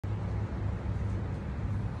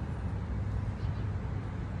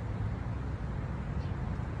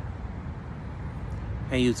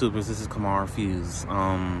Hey YouTubers, this is Kamar Fuse.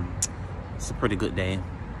 It's a pretty good day.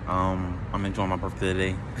 I'm enjoying my birthday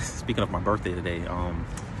today. Speaking of my birthday today,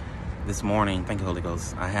 this morning, thank you Holy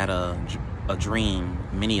Ghost, I had a dream,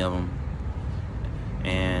 many of them,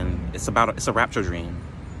 and it's a rapture dream.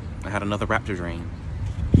 I had another rapture dream.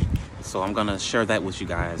 So I'm gonna share that with you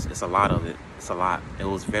guys. It's a lot of it. It's a lot. It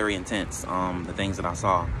was very intense. The things that I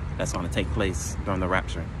saw that's gonna take place during the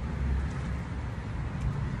rapture.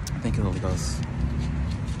 Thank you Holy Ghost.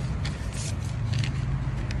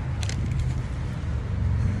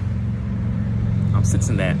 I'm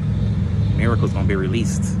sensing that miracles gonna be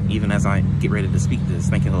released even as I get ready to speak this.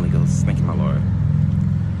 Thank you, Holy Ghost. Thank you, my Lord.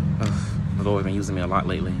 The Lord has been using me a lot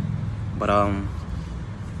lately. But I'm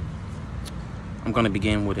gonna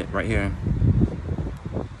begin with it right here.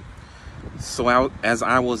 So as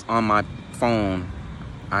I was on my phone,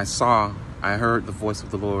 I heard the voice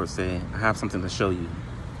of the Lord say, I have something to show you.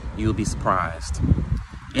 You'll be surprised.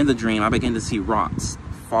 In the dream, I began to see rocks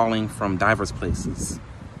falling from diverse places.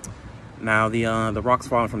 Now the rocks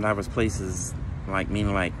falling from diverse places,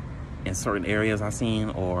 meaning in certain areas I've seen,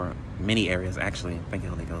 or many areas actually. Thank you,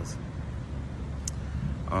 Holy Ghost.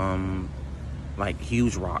 Like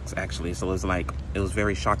huge rocks actually. So it was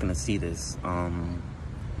very shocking to see this.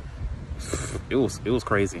 It was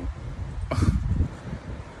crazy.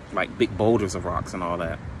 Like big boulders of rocks and all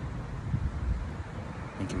that.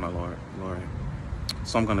 Thank you, my Lord.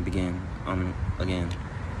 So I'm gonna begin again.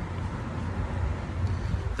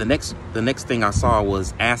 The next thing I saw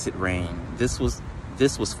was acid rain. This was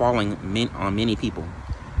falling on many people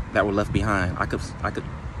that were left behind. I could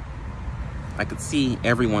see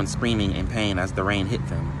everyone screaming in pain as the rain hit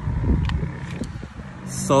them.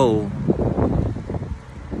 So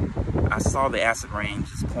I saw the acid rain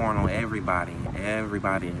just pouring on everybody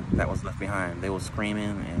that was left behind. They were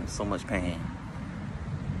screaming in so much pain.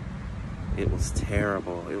 It was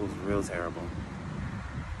terrible. It was real terrible.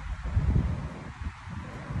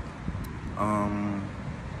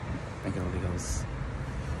 Thank you, Holy Ghost.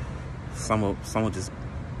 Someone just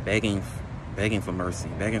begging for mercy.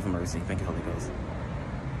 Thank you, Holy Ghost.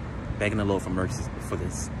 Begging the Lord for mercy for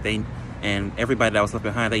this. And everybody that was left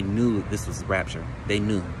behind, they knew this was rapture. They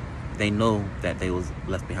know that they was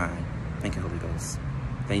left behind. Thank you, Holy Ghost.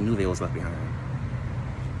 They knew they was left behind.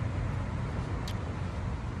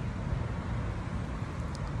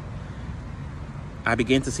 I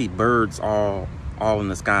began to see birds all in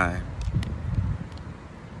the sky.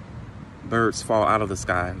 Birds fall out of the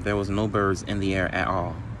sky. There was no birds in the air at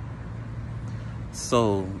all.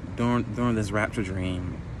 So during this rapture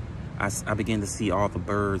dream, I began to see all the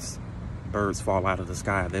birds fall out of the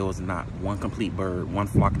sky. There was not one complete bird, one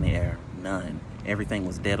flock in the air, none. Everything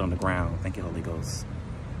was dead on the ground. Thank you, Holy Ghost.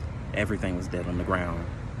 Everything was dead on the ground.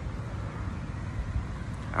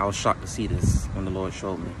 I was shocked to see this when the Lord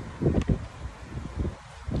showed me.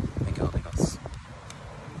 Thank you, Holy Ghost.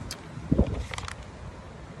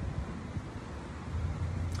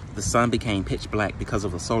 The sun became pitch black because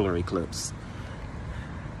of a solar eclipse.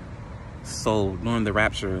 So during the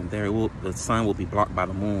rapture, the sun will be blocked by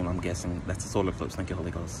the moon, I'm guessing. That's the solar eclipse. Thank you,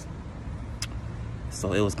 Holy Ghost.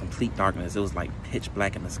 So it was complete darkness. It was like pitch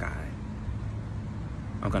black in the sky.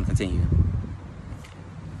 I'm going to continue.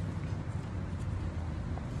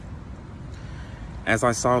 As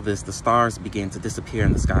I saw this, the stars began to disappear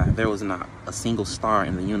in the sky. There was not a single star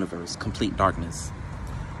in the universe, complete darkness.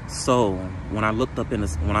 So when I looked up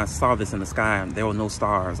when I saw this in the sky, there were no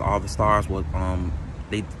stars. All the stars were,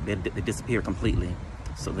 they disappeared completely.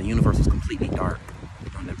 So the universe was completely dark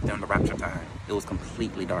during the rapture time. It was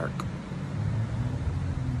completely dark.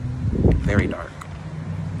 Very dark.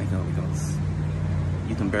 Thank you, Holy Ghost.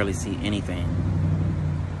 You can barely see anything.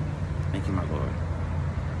 Thank you, my Lord.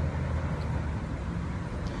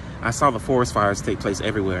 I saw the forest fires take place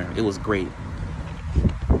everywhere. It was great.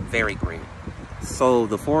 Very great. So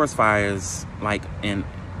the forest fires, in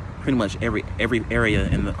pretty much every area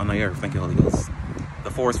on the earth, thank you, Holy Ghost. The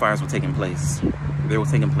forest fires were taking place. They were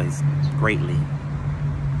taking place greatly.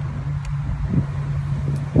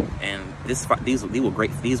 And these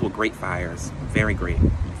were great fires. Very great.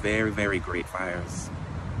 Very, very great fires.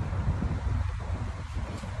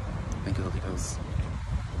 Thank you, Holy Ghost.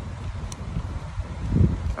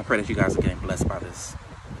 I pray that you guys are getting blessed by this.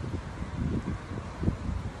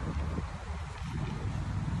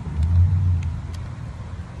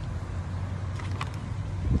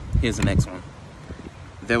 Here's the next one.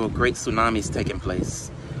 There were great tsunamis taking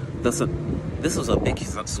place. This was a big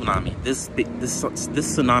tsunami. This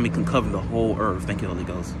tsunami can cover the whole earth. Thank you, Holy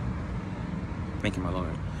Ghost. Thank you, my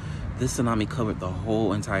Lord. This tsunami covered the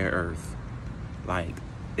whole entire earth.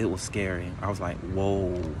 It was scary. I was like,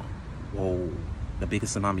 whoa, whoa. the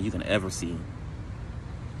biggest tsunami you can ever see.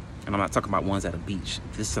 And I'm not talking about ones at a beach.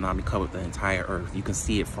 This tsunami covered the entire earth. You can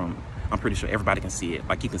see it from, I'm pretty sure everybody can see it.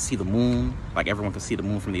 Like you can see the moon, like everyone can see the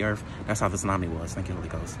moon from the earth. That's how the tsunami was. Thank you, Holy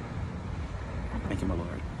Ghost. Thank you, my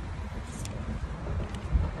Lord.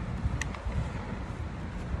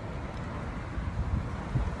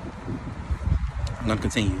 I'm gonna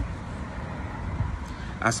continue.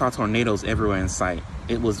 I saw tornadoes everywhere in sight.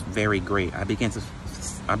 It was very great. I began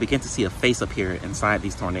to see a face appear inside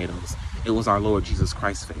these tornadoes. It was our Lord Jesus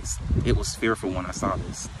Christ's face. It was fearful when I saw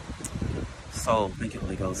this. So, thank you,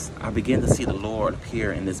 Holy Ghost. I began to see the Lord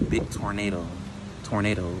appear in this big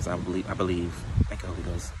tornadoes, I believe. Thank you, Holy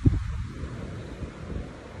Ghost.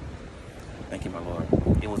 Thank you, my Lord.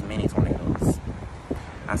 It was many tornadoes.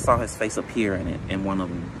 I saw his face appear in one of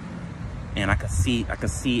them. And I could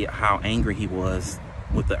see how angry he was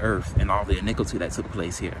with the earth and all the iniquity that took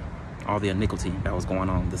place here. All the iniquity that was going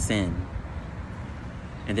on, the sin.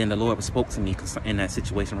 And then the Lord spoke to me in that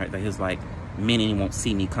situation right there. He was like, many won't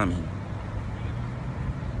see me coming.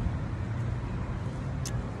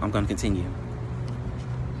 I'm going to continue.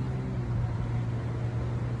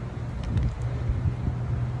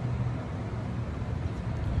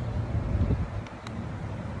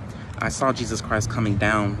 I saw Jesus Christ coming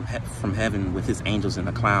down from heaven with his angels in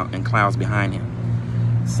the clouds behind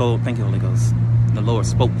him. So thank you, Holy Ghost. The Lord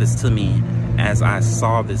spoke this to me as I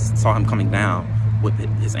saw him coming down with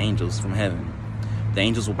his angels from heaven. The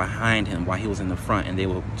angels were behind him while he was in the front, and they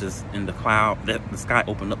were just in the cloud. The sky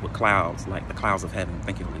opened up with clouds, like the clouds of heaven.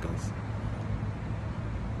 Thank you, Holy Ghost.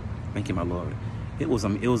 Thank you, my Lord. It was a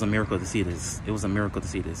miracle to see this. It was a miracle to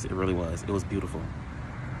see this. It really was. It was beautiful.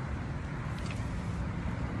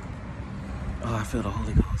 Oh, I feel the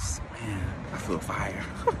Holy Ghost. Man, I feel fire.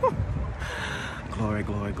 Glory,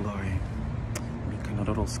 glory, glory.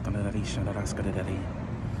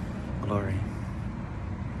 Glory.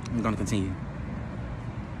 I'm going to continue.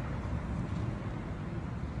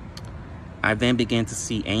 I then began to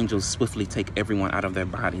see angels swiftly take everyone out of their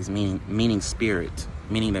bodies, meaning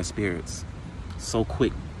their spirits. So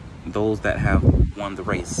quick, those that have won the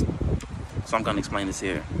race. So I'm going to explain this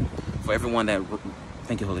here. For everyone that,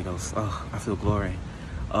 thank you, Holy Ghost. Oh, I feel glory.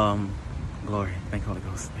 Glory. Thank you, Holy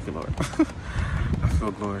Ghost. Thank you, Lord. I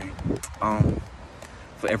feel glory.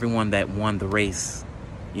 For everyone that won the race,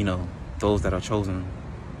 you know, those that are chosen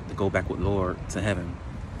to go back with Lord to heaven,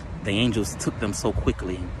 the angels took them so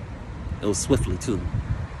quickly. It was swiftly too,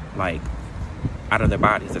 like out of their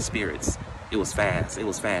bodies, their spirits. It was fast. It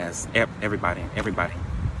was fast. Everybody. It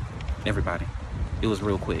was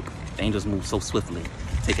real quick. The angels moved so swiftly,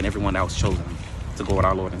 taking everyone that was chosen to go with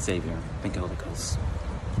our Lord and Savior. Thank you, Holy Ghost.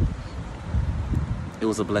 It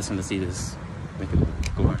was a blessing to see this. Thank you, Lord.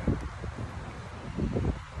 Glory.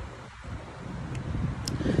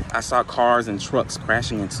 I saw cars and trucks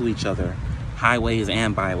crashing into each other, highways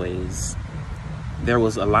and byways. There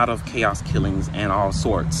was a lot of chaos killings and all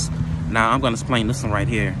sorts. Now, I'm going to explain this one right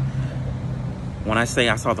here. When I say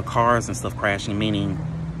I saw the cars and stuff crashing, meaning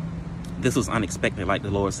this was unexpected, like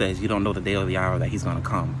the Lord says, you don't know the day or the hour that he's going to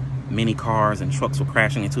come. Many cars and trucks were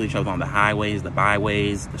crashing into each other on the highways, the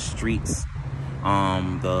byways, the streets,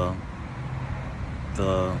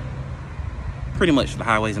 pretty much the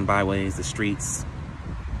highways and byways, the streets.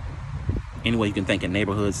 Anyway you can think, in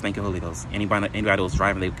neighborhoods. Thank you, Holy Ghost. Anybody that was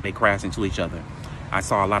driving, they crashed into each other. I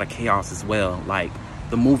saw a lot of chaos as well, like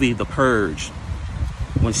the movie The Purge,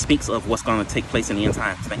 when it speaks of what's going to take place in the end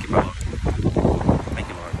times. Thank you, Lord. Thank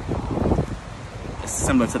you, Lord. It's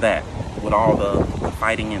similar to that, with all the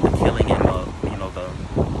fighting and the killing and the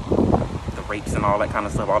rapes and all that kind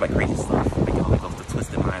of stuff, all that crazy stuff. Thank you, Holy Ghost. The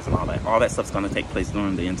twisted minds and all that. All that stuff's going to take place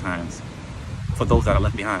during the end times for those that are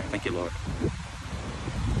left behind. Thank you, Lord.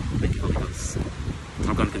 Thank you, Holy Ghost.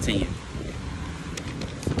 I'm going to continue.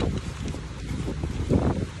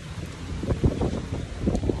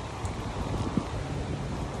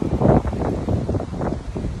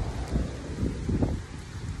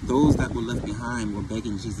 Those that were left behind were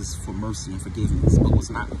begging Jesus for mercy and forgiveness, but was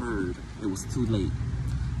not heard. It was too late.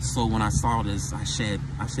 So when I saw this, I shed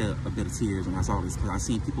a bit of tears when I saw this, because I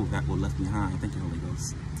seen people that were left behind. Thank you, Holy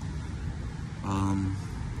Ghost.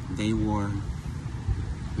 They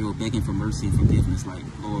were begging for mercy and forgiveness, like,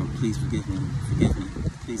 Lord, please forgive me,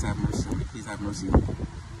 please have mercy on me, please have mercy on me.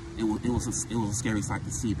 It was a scary sight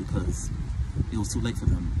to see, because it was too late for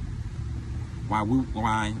them. Why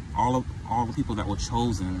all the people that were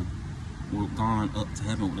chosen were gone up to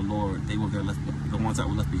heaven with the Lord, they were there left. The ones that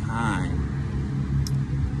were left behind,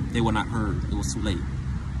 they were not heard. It was too late.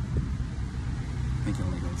 Thank you,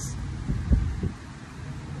 Holy Ghost.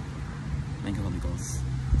 Thank you, Holy Ghost.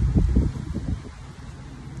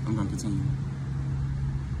 I'm going to continue.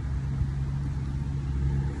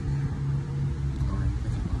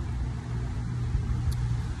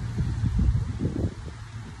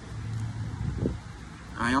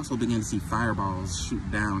 I also began to see fireballs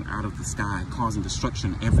shoot down out of the sky, causing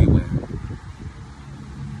destruction everywhere.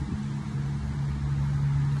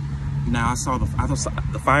 Now I saw the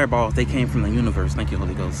fireballs, they came from the universe. Thank you,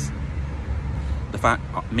 Holy Ghost.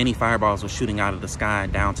 Many fireballs were shooting out of the sky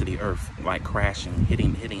down to the earth, like crashing,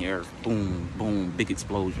 hitting earth. Boom, boom, big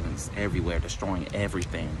explosions everywhere, destroying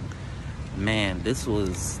everything. Man, it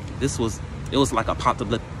was like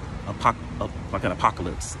like an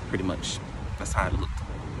apocalypse, pretty much. That's how it looked.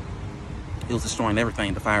 It was destroying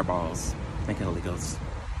everything, the fireballs. Thank you, Holy Ghost.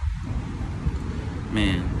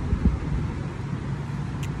 Man,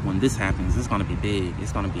 when this happens, it's gonna be big.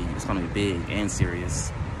 It's gonna be big and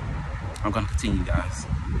serious. I'm gonna continue, guys.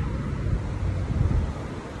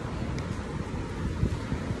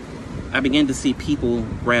 I began to see people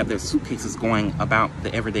grab their suitcases going about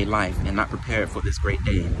the everyday life and not prepared for this great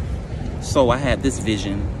day. So I had this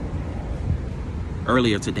vision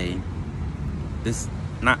earlier today.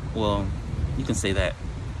 Well, you can say that,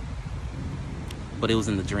 but it was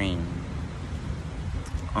in the dream.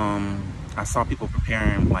 I saw people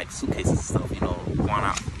preparing like suitcases and stuff, you know,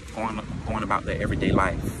 going about their everyday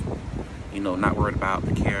life. You know, not worried about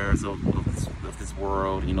the cares of this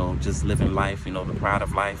world, you know, just living life, you know, the pride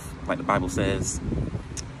of life, like the Bible says.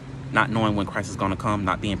 Not knowing when Christ is going to come,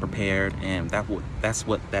 not being prepared, and that's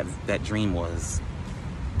what that dream was.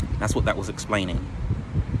 That's what that was explaining.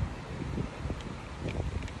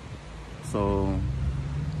 So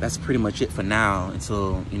that's pretty much it for now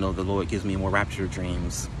until, you know, the Lord gives me more rapture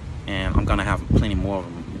dreams, and I'm gonna have plenty more of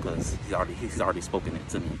them because He's already spoken it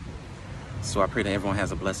to me. So I pray that everyone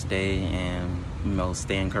has a blessed day, and, you know,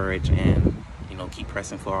 stay encouraged, and, you know, keep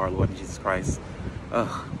pressing for our Lord Jesus Christ.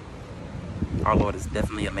 Our Lord is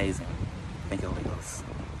definitely amazing. Thank you, Holy Ghost.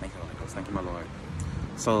 Thank you, Holy Ghost. Thank you, my Lord.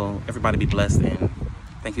 So everybody be blessed, and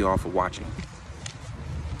thank you all for watching.